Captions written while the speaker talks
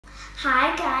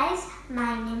Hi guys,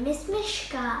 my name is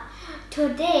Mishka.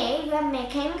 Today we are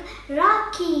making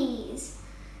Rakhis.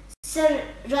 So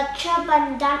Raksha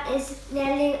Bandhan is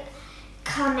nearly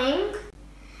coming.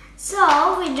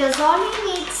 So we just only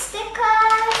need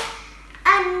stickers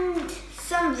and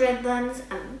some ribbons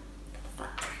and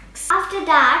fabrics. After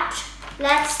that,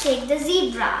 let's take the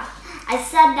zebra. I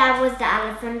said that was the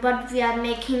elephant, but we are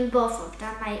making both of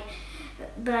them. My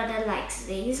brother likes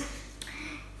these.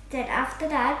 Then after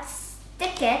that,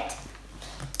 stick it,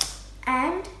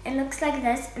 and it looks like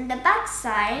this in the back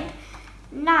side.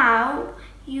 Now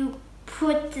you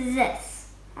put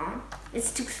this on.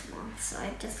 It's too small, so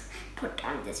I just put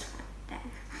on this one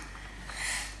then.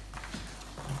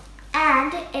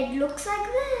 And it looks like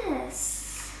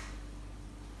this.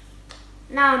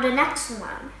 Now the next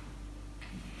one.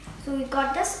 So we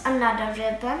got this another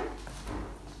ribbon.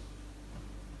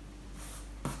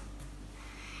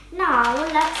 Now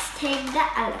let's take the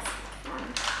elephant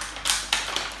one.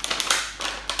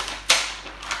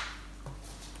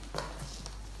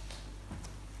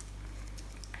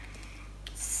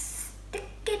 Stick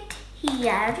it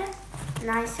here,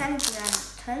 nice and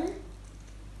gentle.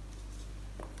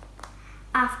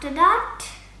 After that,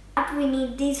 we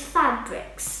need these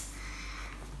fabrics.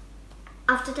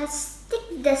 After that,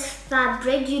 stick this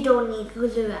fabric. You don't need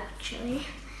glue actually.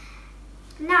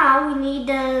 Now we need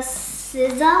a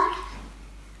scissor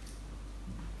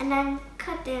and then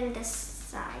cut in the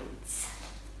sides.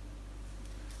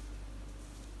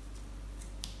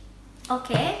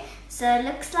 Okay, so it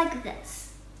looks like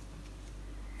this.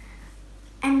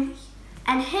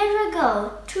 And here we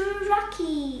go, 2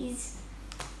 Rakhis.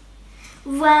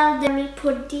 Well, then we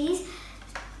put these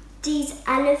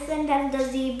elephant and the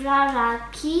zebra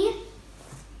Rakhi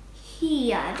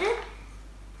here.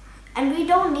 And we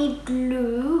don't need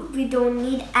glue, we don't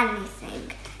need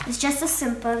anything. It's just a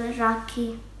simple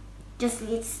Rakhi. Just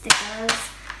need stickers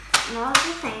and all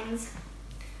the things.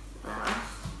 Wow.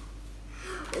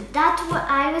 That's what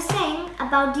I was saying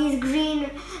about these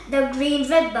green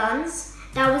ribbons.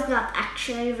 That was not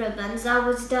actually ribbons. That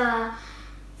was the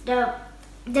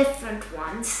different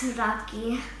ones,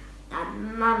 Rakhi. That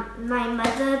my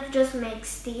mother just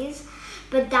makes these.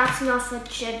 But that's not for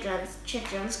children.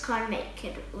 Children can't make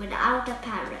it without a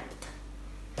parent.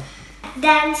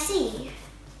 Then see,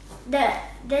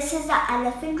 this is the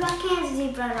elephant Rakhi and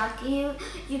zebra Rakhi.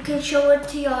 You can show it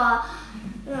to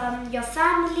your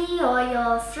family or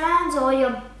your friends or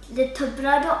your little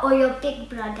brother or your big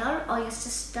brother or your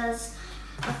sisters,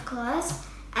 of course.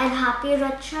 And happy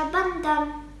Raksha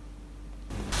Bandhan.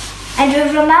 And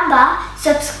remember,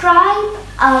 subscribe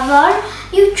our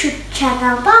YouTube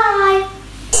channel. Bye.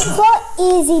 For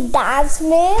easy dance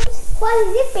moves, for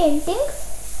easy painting,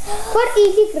 for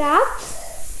easy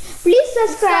crafts, please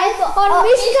subscribe on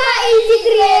Mishka Easy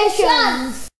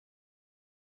Creations.